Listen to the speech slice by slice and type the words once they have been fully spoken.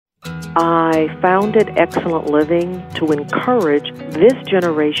I founded Excellent Living to encourage this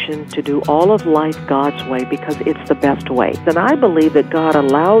generation to do all of life God's way because it's the best way. And I believe that God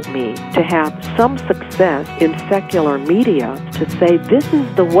allowed me to have some success in secular media to say, this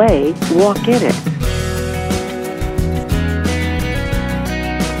is the way, walk in it.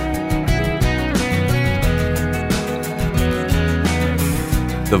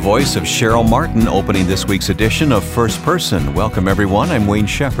 The voice of Cheryl Martin opening this week's edition of First Person. Welcome, everyone. I'm Wayne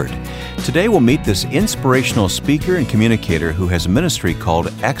Shepherd. Today we'll meet this inspirational speaker and communicator who has a ministry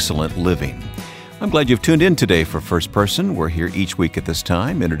called Excellent Living. I'm glad you've tuned in today for First Person. We're here each week at this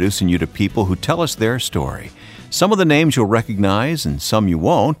time, introducing you to people who tell us their story. Some of the names you'll recognize and some you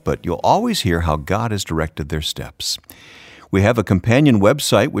won't, but you'll always hear how God has directed their steps. We have a companion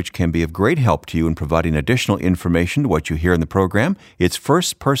website which can be of great help to you in providing additional information to what you hear in the program. It's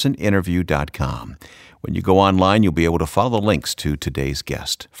firstpersoninterview.com. When you go online, you'll be able to follow the links to today's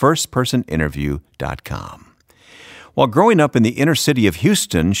guest, firstpersoninterview.com. While growing up in the inner city of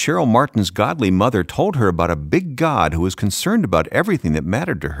Houston, Cheryl Martin's godly mother told her about a big God who was concerned about everything that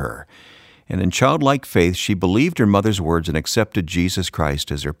mattered to her. And in childlike faith, she believed her mother's words and accepted Jesus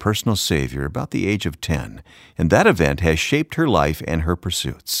Christ as her personal Savior about the age of 10. And that event has shaped her life and her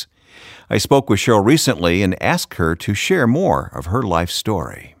pursuits. I spoke with Cheryl recently and asked her to share more of her life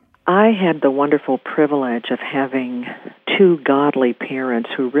story. I had the wonderful privilege of having two godly parents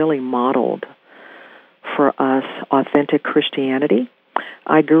who really modeled for us authentic Christianity.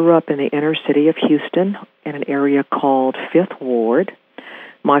 I grew up in the inner city of Houston in an area called Fifth Ward.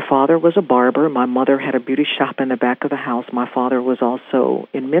 My father was a barber. My mother had a beauty shop in the back of the house. My father was also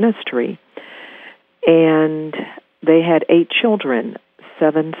in ministry. And they had 8 children,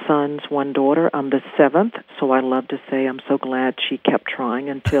 7 sons, 1 daughter. I'm the 7th, so I love to say I'm so glad she kept trying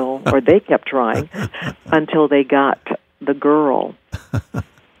they kept trying until they got the girl.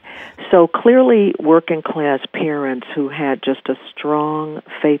 So clearly working-class parents who had just a strong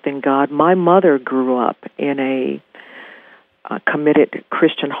faith in God. My mother grew up in a committed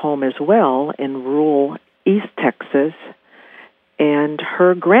Christian home as well in rural East Texas, and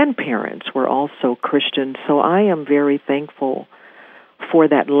her grandparents were also Christian, so I am very thankful for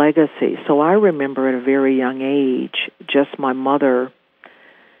that legacy. So I remember at a very young age just my mother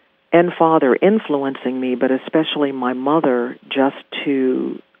and father influencing me, but especially my mother, just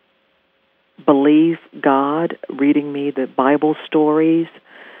to believe God, reading me the Bible stories,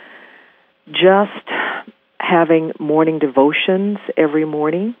 just having morning devotions every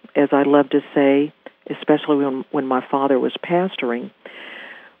morning, as I love to say, especially when my father was pastoring.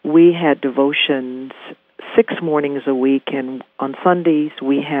 We had devotions 6 mornings a week, and on Sundays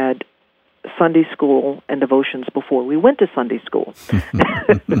we had Sunday school and devotions before we went to Sunday school.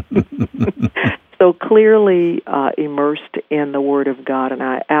 So clearly immersed in the Word of God, and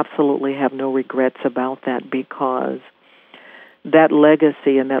I absolutely have no regrets about that because that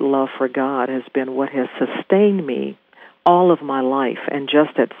legacy and that love for God has been what has sustained me all of my life. And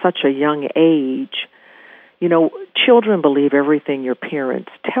just at such a young age, you know, children believe everything your parents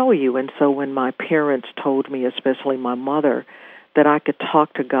tell you. And so when my parents told me, especially my mother, that I could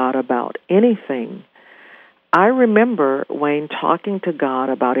talk to God about anything, I remember, Wayne, talking to God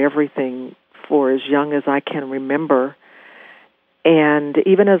about everything for as young as I can remember. And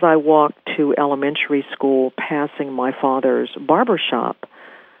even as I walked to elementary school, passing my father's barbershop,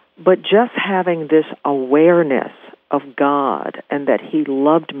 but just having this awareness of God and that He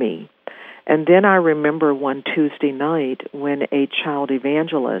loved me. And then I remember one Tuesday night when a child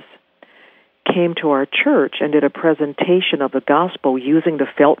evangelist came to our church and did a presentation of the gospel using the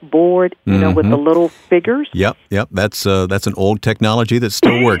felt board, with the little figures. Yep. That's an old technology that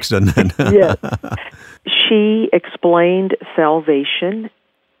still works, doesn't it? Yes. She explained salvation,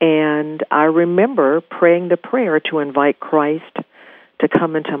 and I remember praying the prayer to invite Christ to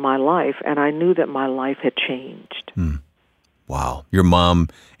come into my life, and I knew that my life had changed. Wow. Your mom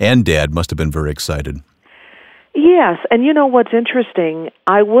and dad must have been very excited. Yes, and you know what's interesting?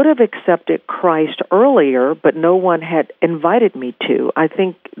 I would have accepted Christ earlier, but no one had invited me to. I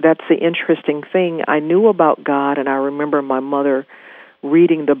think that's the interesting thing. I knew about God, and I remember my mother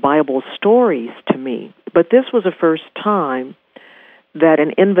reading the Bible stories to me. But this was the first time that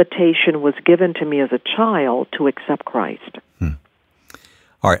an invitation was given to me as a child to accept Christ.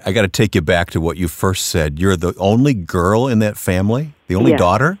 All right, I got to take you back to what you first said. You're the only girl in that family? The only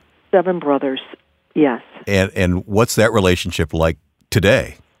daughter? 7 brothers, yes. And what's that relationship like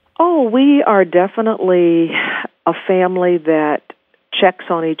today? Oh, we are definitely a family that checks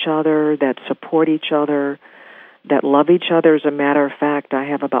on each other, that support each other, that love each other. As a matter of fact, I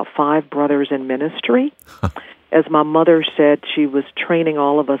have about 5 brothers in ministry. As my mother said, she was training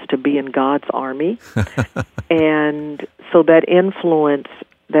all of us to be in God's army. And so that influence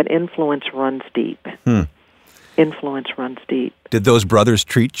runs deep. Influence runs deep. Did those brothers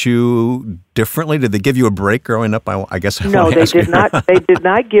treat you differently? Did they give you a break growing up? I guess No, they did not. They did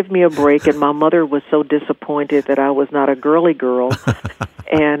not give me a break, and my mother was so disappointed that I was not a girly girl,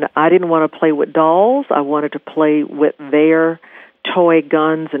 and I didn't want to play with dolls. I wanted to play with their toy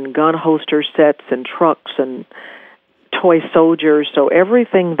guns and gun holster sets and trucks and toy soldiers. So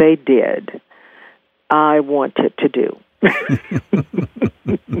everything they did, I wanted to do.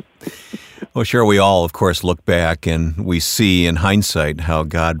 Well, Cheryl, we all, of course, look back and we see in hindsight how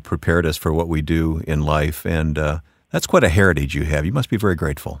God prepared us for what we do in life, and that's quite a heritage you have. You must be very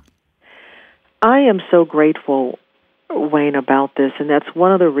grateful. I am so grateful, Wayne, about this, and that's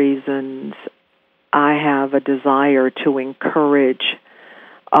one of the reasons I have a desire to encourage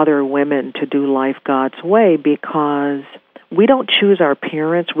other women to do life God's way, because we don't choose our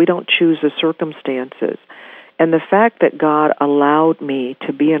parents, we don't choose the circumstances. And the fact that God allowed me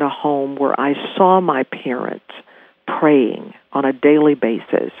to be in a home where I saw my parents praying on a daily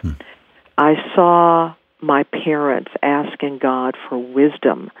basis, I saw my parents asking God for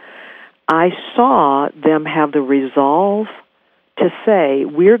wisdom. I saw them have the resolve to say,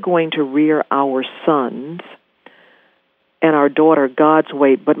 we're going to rear our sons and our daughter God's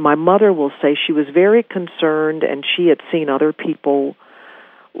way. But my mother will say she was very concerned, and she had seen other people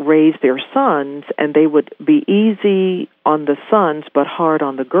raise their sons, and they would be easy on the sons but hard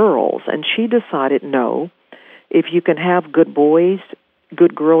on the girls. And she decided, no, if you can have good boys,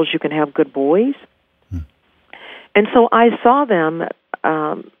 good girls, you can have good boys. And so I saw them,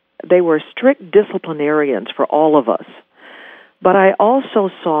 they were strict disciplinarians for all of us. But I also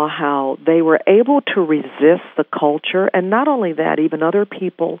saw how they were able to resist the culture, and not only that, even other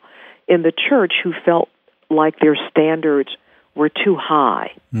people in the church who felt like their standards were too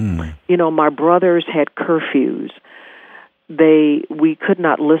high. You know, my brothers had curfews. We could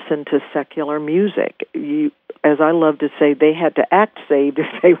not listen to secular music. As I love to say, they had to act saved if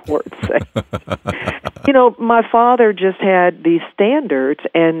they weren't saved. You know, my father just had these standards,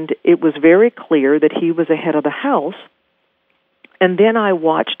 and it was very clear that he was the head of the house. And then I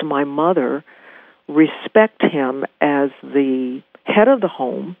watched my mother respect him as the head of the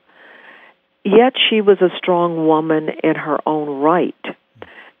home, yet she was a strong woman in her own right.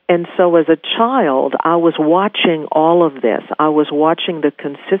 And so as a child, I was watching all of this. I was watching the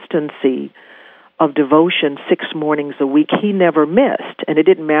consistency of devotion 6 mornings a week. He never missed, and it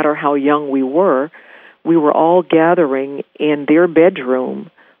didn't matter how young we were. We were all gathering in their bedroom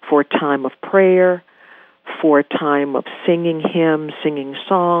for a time of prayer, for a time of singing hymns, singing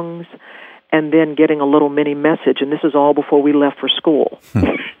songs, and then getting a little mini message. And this is all before we left for school.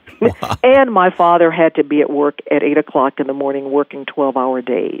 Wow. And my father had to be at work at 8 o'clock in the morning working 12-hour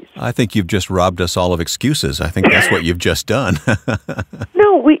days. I think you've just robbed us all of excuses. I think that's what you've just done.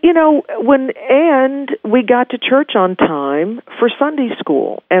 No, we got to church on time for Sunday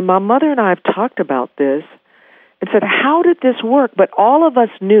school. And my mother and I have talked about this and said, how did this work? But all of us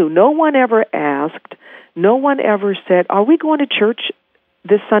knew. No one ever asked. No one ever said, are we going to church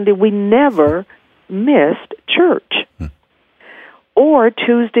this Sunday? We never missed church. Or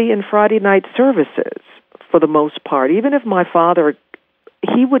Tuesday and Friday night services, for the most part. Even if my father,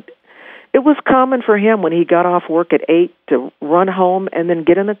 it was common for him when he got off work at 8 to run home and then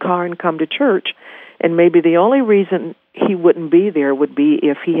get in the car and come to church. And maybe the only reason he wouldn't be there would be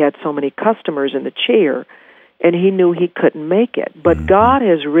if he had so many customers in the chair and he knew he couldn't make it. But God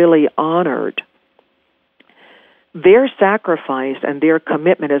has really honored their sacrifice and their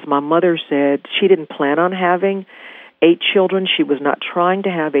commitment. As my mother said, she didn't plan on having 8 children. She was not trying to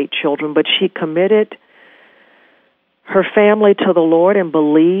have 8 children, but she committed her family to the Lord and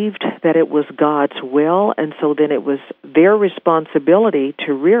believed that it was God's will, and so then it was their responsibility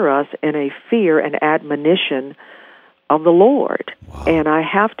to rear us in a fear and admonition of the Lord. Wow. And I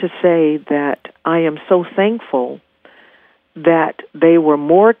have to say that I am so thankful that they were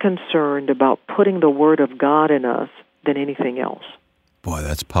more concerned about putting the Word of God in us than anything else. Boy,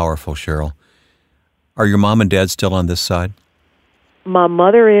 that's powerful, Cheryl. Are your mom and dad still on this side? My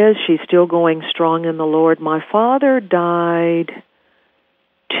mother is. She's still going strong in the Lord. My father died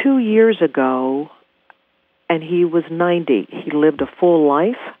 2 years ago, and he was 90. He lived a full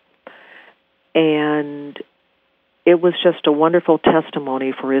life, and it was just a wonderful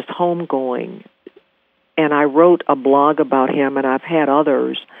testimony for his homegoing. And I wrote a blog about him, and I've had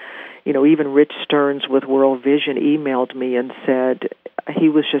others. You know, even Rich Stearns with World Vision emailed me and said he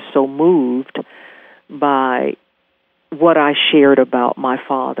was just so moved by what I shared about my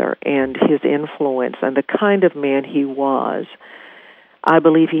father and his influence and the kind of man he was. I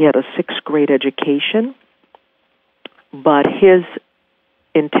believe he had a 6th grade education, but his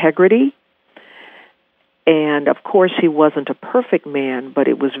integrity, and of course he wasn't a perfect man, but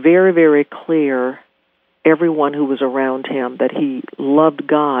it was very, very clear, everyone who was around him, that he loved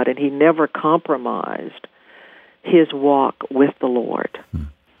God and he never compromised his walk with the Lord.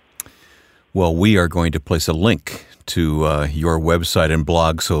 Well, we are going to place a link to your website and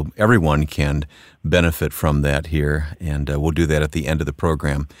blog so everyone can benefit from that here, and we'll do that at the end of the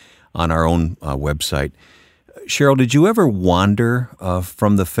program on our own website. Cheryl, did you ever wander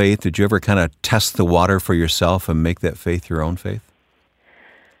from the faith? Did you ever kind of test the water for yourself and make that faith your own faith?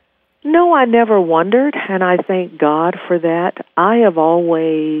 No, I never wondered, and I thank God for that. I have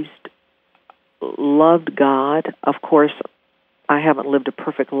always loved God. Of course, I haven't lived a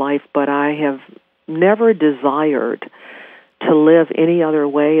perfect life, but I have never desired to live any other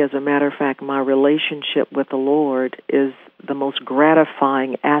way. As a matter of fact, my relationship with the Lord is the most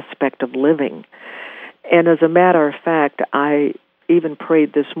gratifying aspect of living. And as a matter of fact, I even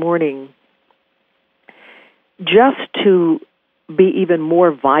prayed this morning just to be even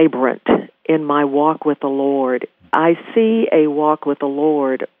more vibrant in my walk with the Lord. I see a walk with the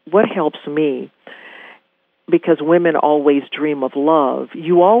Lord. What helps me, because women always dream of love,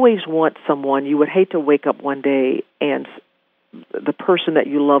 you always want someone, you would hate to wake up one day and the person that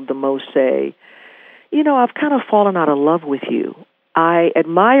you love the most say, you know, I've kind of fallen out of love with you. I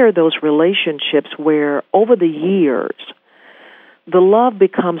admire those relationships where over the years the love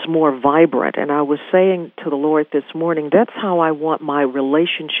becomes more vibrant. And I was saying to the Lord this morning, that's how I want my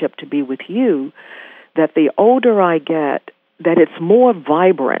relationship to be with you, that the older I get, that it's more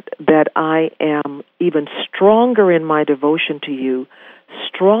vibrant, that I am even stronger in my devotion to you,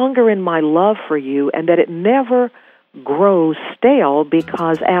 stronger in my love for you, and that it never grows stale,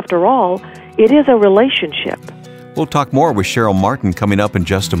 because after all, it is a relationship. We'll talk more with Cheryl Martin coming up in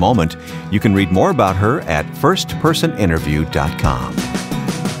just a moment. You can read more about her at firstpersoninterview.com.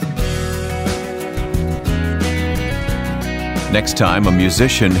 Next time, a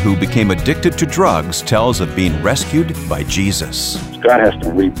musician who became addicted to drugs tells of being rescued by Jesus. God has to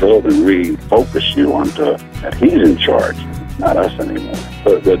rebuild and refocus you onto that He's in charge, not us anymore.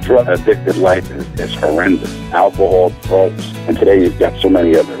 The drug-addicted life is horrendous. Alcohol, drugs, and today you've got so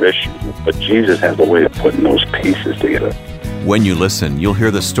many other issues. But Jesus has a way of putting those pieces together. When you listen, you'll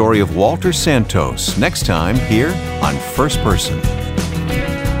hear the story of Walter Santos next time here on First Person.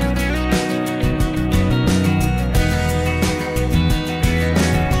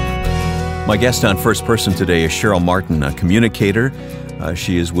 My guest on First Person today is Cheryl Martin, a communicator.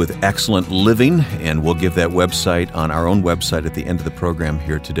 She is with Excellent Living, and we'll give that website on our own website at the end of the program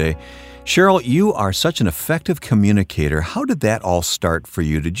here today. Cheryl, you are such an effective communicator. How did that all start for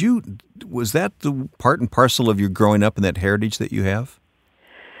you? Was that the part and parcel of your growing up and that heritage that you have?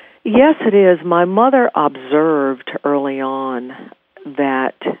 Yes, it is. My mother observed early on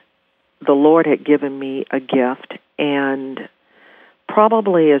that the Lord had given me a gift, and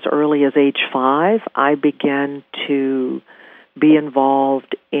probably as early as age 5, I began to be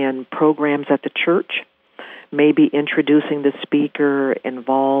involved in programs at the church, maybe introducing the speaker,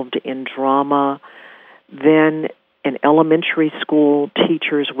 involved in drama. Then in elementary school,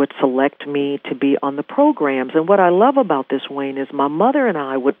 teachers would select me to be on the programs. And what I love about this, Wayne, is my mother and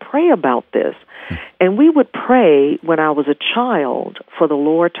I would pray about this. And we would pray when I was a child for the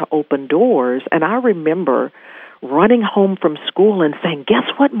Lord to open doors. And I remember running home from school and saying,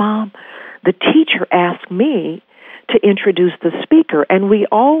 guess what, Mom? The teacher asked me to introduce the speaker, and we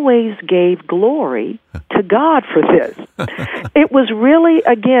always gave glory to God for this. It was really,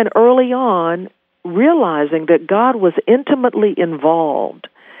 again, early on, realizing that God was intimately involved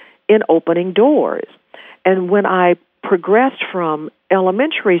in opening doors. And when I progressed from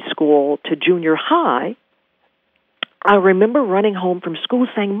elementary school to junior high, I remember running home from school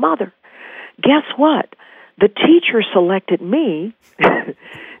saying, Mother, guess what? The teacher selected me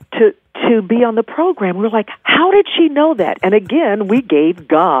to be on the program. We're like, how did she know that? And again, we gave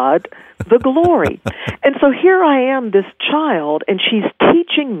God the glory. And so here I am, this child, and she's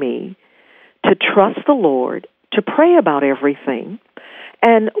teaching me to trust the Lord, to pray about everything.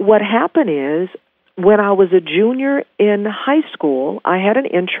 And what happened is, when I was a junior in high school, I had an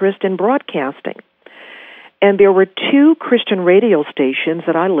interest in broadcasting. And there were 2 Christian radio stations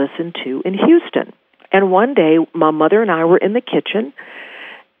that I listened to in Houston. And one day, my mother and I were in the kitchen,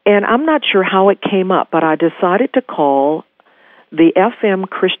 and I'm not sure how it came up, but I decided to call the FM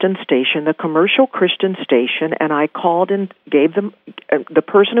Christian station, the commercial Christian station, and I called and gave them, the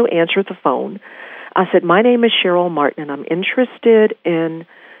person who answered the phone, I said, my name is Cheryl Martin, and I'm interested in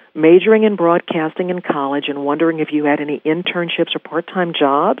majoring in broadcasting in college and wondering if you had any internships or part-time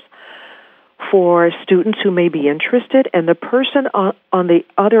jobs for students who may be interested. And the person on the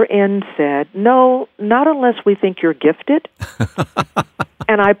other end said, no, not unless we think you're gifted.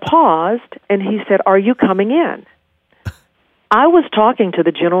 And I paused, and he said, are you coming in? I was talking to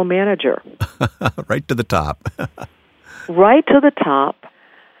the general manager. Right to the top. Right to the top.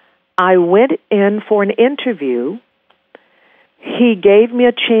 I went in for an interview. He gave me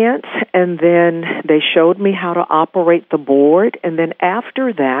a chance, and then they showed me how to operate the board. And then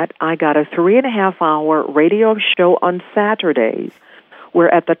after that, I got a 3.5-hour radio show on Saturdays,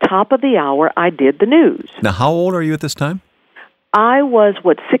 where at the top of the hour, I did the news. Now, how old are you at this time? I was,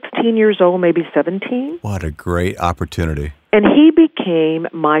 16 years old, maybe 17. What a great opportunity. And he became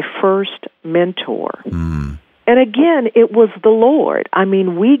my first mentor. Mm. And again, it was the Lord. I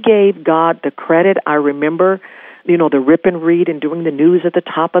mean, we gave God the credit. I remember, the rip and read and doing the news at the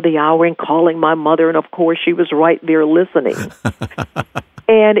top of the hour and calling my mother, and of course she was right there listening.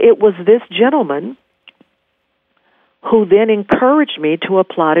 And it was this gentleman who then encouraged me to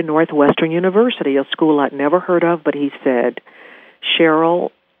apply to Northwestern University, a school I'd never heard of, but he said,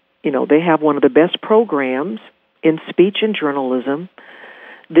 Cheryl, they have one of the best programs in speech and journalism.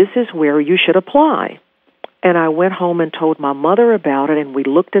 This is where you should apply. And I went home and told my mother about it, and we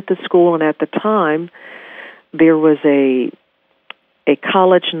looked at the school, and at the time, there was a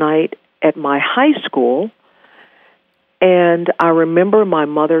college night at my high school, and I remember my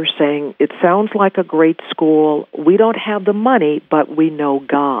mother saying, it sounds like a great school. We don't have the money, but we know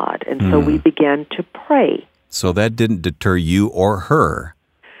God. And so we began to pray. So that didn't deter you or her.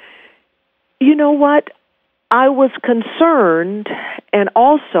 You know what? I was concerned, and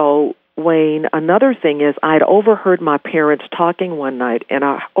also, Wayne, another thing is I'd overheard my parents talking one night, and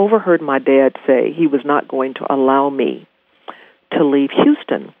I overheard my dad say he was not going to allow me to leave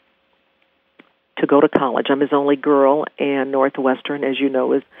Houston to go to college. I'm his only girl, and Northwestern, as you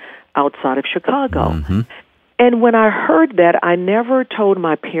know, is outside of Chicago. Mm-hmm. And when I heard that, I never told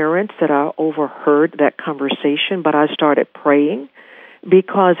my parents that I overheard that conversation, but I started praying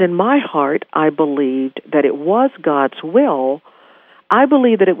because in my heart I believed that it was God's will. I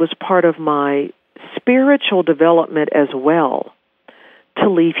believe that it was part of my spiritual development as well to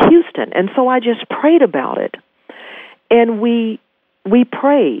leave Houston. And so I just prayed about it. And we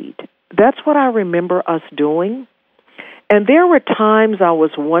prayed. That's what I remember us doing. And there were times I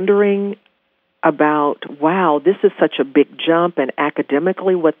was wondering about, wow, this is such a big jump, and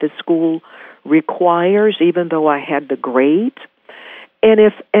academically what this school requires, even though I had the grades. And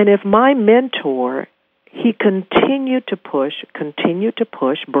if my mentor, he continued to push,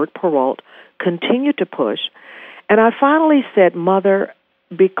 Bert Perrault, continued to push. And I finally said, Mother,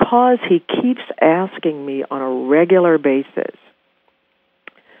 because he keeps asking me on a regular basis,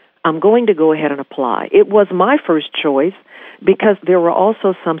 I'm going to go ahead and apply. It was my first choice because there were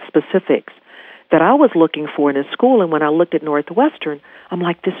also some specifics that I was looking for in a school, and when I looked at Northwestern, I'm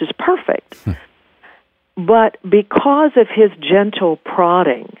like, this is perfect. But because of his gentle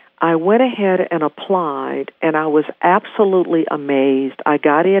prodding, I went ahead and applied, and I was absolutely amazed. I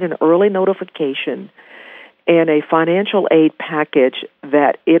got in an early notification and a financial aid package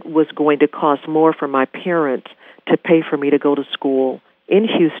that it was going to cost more for my parents to pay for me to go to school in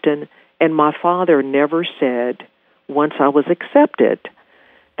Houston, and my father never said, once I was accepted,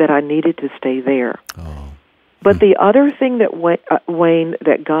 that I needed to stay there. Oh. But the other thing that Wayne,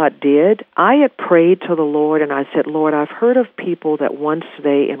 that God did, I had prayed to the Lord, and I said, Lord, I've heard of people that once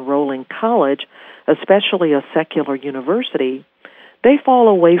they enroll in college, especially a secular university, they fall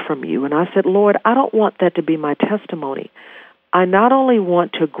away from you. And I said, Lord, I don't want that to be my testimony. I not only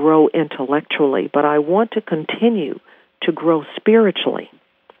want to grow intellectually, but I want to continue to grow spiritually.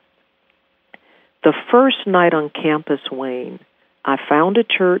 The first night on campus, Wayne, I found a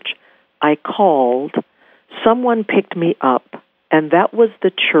church, I called, someone picked me up, and that was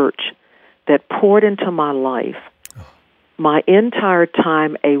the church that poured into my life. My entire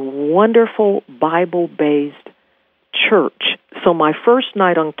time, a wonderful Bible-based church. So my first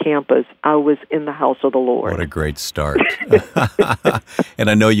night on campus, I was in the house of the Lord. What a great start. And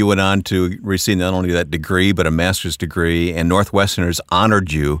I know you went on to receive not only that degree, but a master's degree, and Northwesterners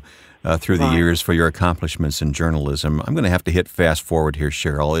honored you through the years for your accomplishments in journalism. I'm going to have to hit fast forward here,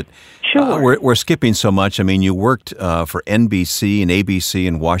 Cheryl. Sure. We're skipping so much. I mean, you worked for NBC and ABC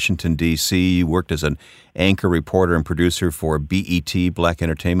in Washington, D.C. You worked as an anchor, reporter, and producer for BET, Black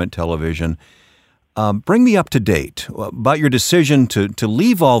Entertainment Television. Bring me up to date about your decision to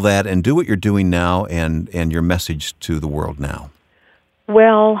leave all that and do what you're doing now and your message to the world now.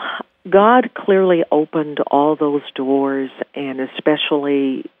 Well, God clearly opened all those doors, and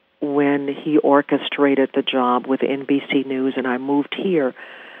especially when He orchestrated the job with NBC News and I moved here.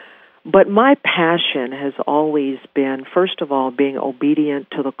 But my passion has always been, first of all, being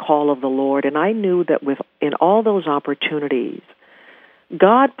obedient to the call of the Lord, and I knew that in all those opportunities,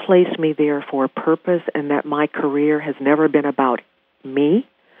 God placed me there for a purpose, and that my career has never been about me,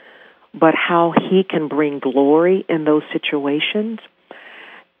 but how He can bring glory in those situations.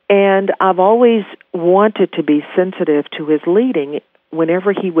 And I've always wanted to be sensitive to His leading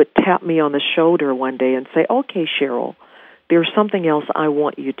whenever He would tap me on the shoulder one day and say, okay, Cheryl, there's something else I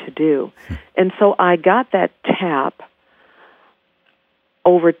want you to do. And so I got that tap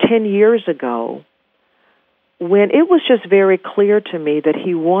over 10 years ago when it was just very clear to me that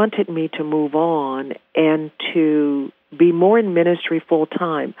He wanted me to move on and to be more in ministry full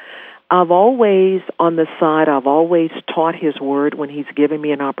time. I've always, on the side, I've always taught His Word when He's given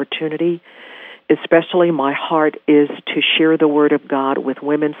me an opportunity. Especially my heart is to share the Word of God with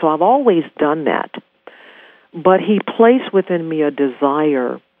women, so I've always done that. But He placed within me a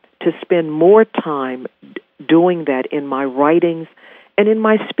desire to spend more time doing that in my writings and in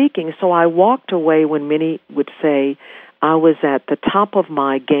my speaking. So I walked away when many would say I was at the top of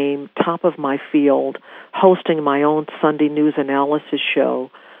my game, top of my field, hosting my own Sunday news analysis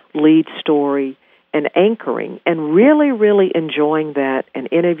show, Lead Story, and anchoring, and really, really enjoying that and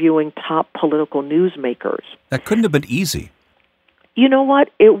interviewing top political newsmakers. That couldn't have been easy. You know what?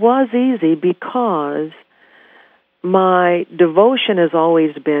 It was easy because my devotion has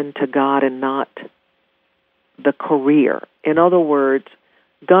always been to God and not the career. In other words,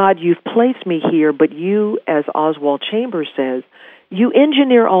 God, you've placed me here, but you, as Oswald Chambers says, you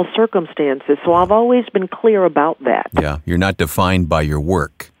engineer all circumstances. So I've always been clear about that. Yeah, you're not defined by your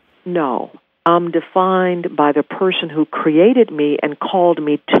work. No, I'm defined by the person who created me and called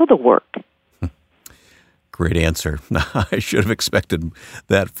me to the work. Great answer. I should have expected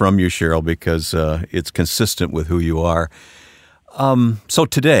that from you, Cheryl, because it's consistent with who you are. So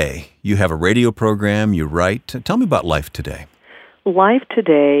today, you have a radio program, you write. Tell me about Life Today. Life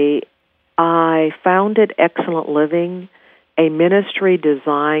Today, I founded Excellent Living, a ministry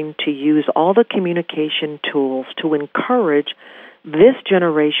designed to use all the communication tools to encourage this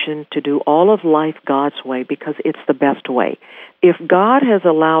generation to do all of life God's way because it's the best way. If God has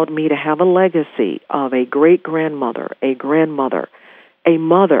allowed me to have a legacy of a great-grandmother, a grandmother, a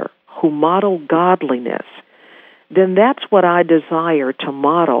mother who modeled godliness, then that's what I desire to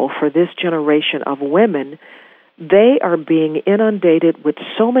model for this generation of women. They are being inundated with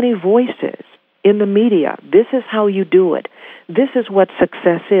so many voices in the media. This is how you do it. This is what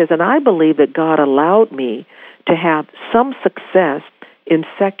success is. And I believe that God allowed me to have some success in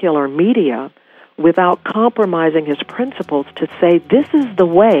secular media without compromising His principles to say, this is the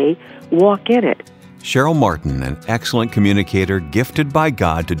way, walk in it. Cheryl Martin, an excellent communicator, gifted by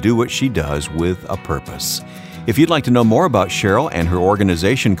God to do what she does with a purpose. If you'd like to know more about Cheryl and her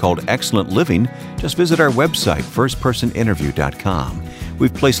organization called Excellent Living, just visit our website, firstpersoninterview.com.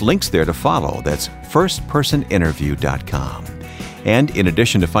 We've placed links there to follow. That's firstpersoninterview.com. And in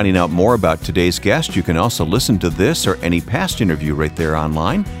addition to finding out more about today's guest, you can also listen to this or any past interview right there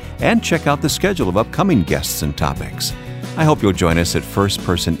online and check out the schedule of upcoming guests and topics. I hope you'll join us at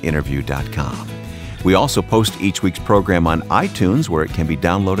firstpersoninterview.com. We also post each week's program on iTunes, where it can be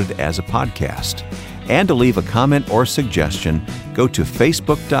downloaded as a podcast. And to leave a comment or suggestion, go to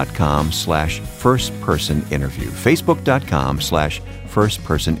facebook.com/firstpersoninterview.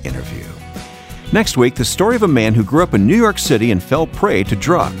 Facebook.com/firstpersoninterview. Next week, the story of a man who grew up in New York City and fell prey to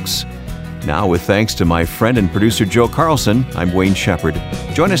drugs. Now, with thanks to my friend and producer Joe Carlson, I'm Wayne Shepherd.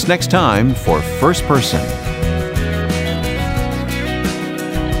 Join us next time for First Person.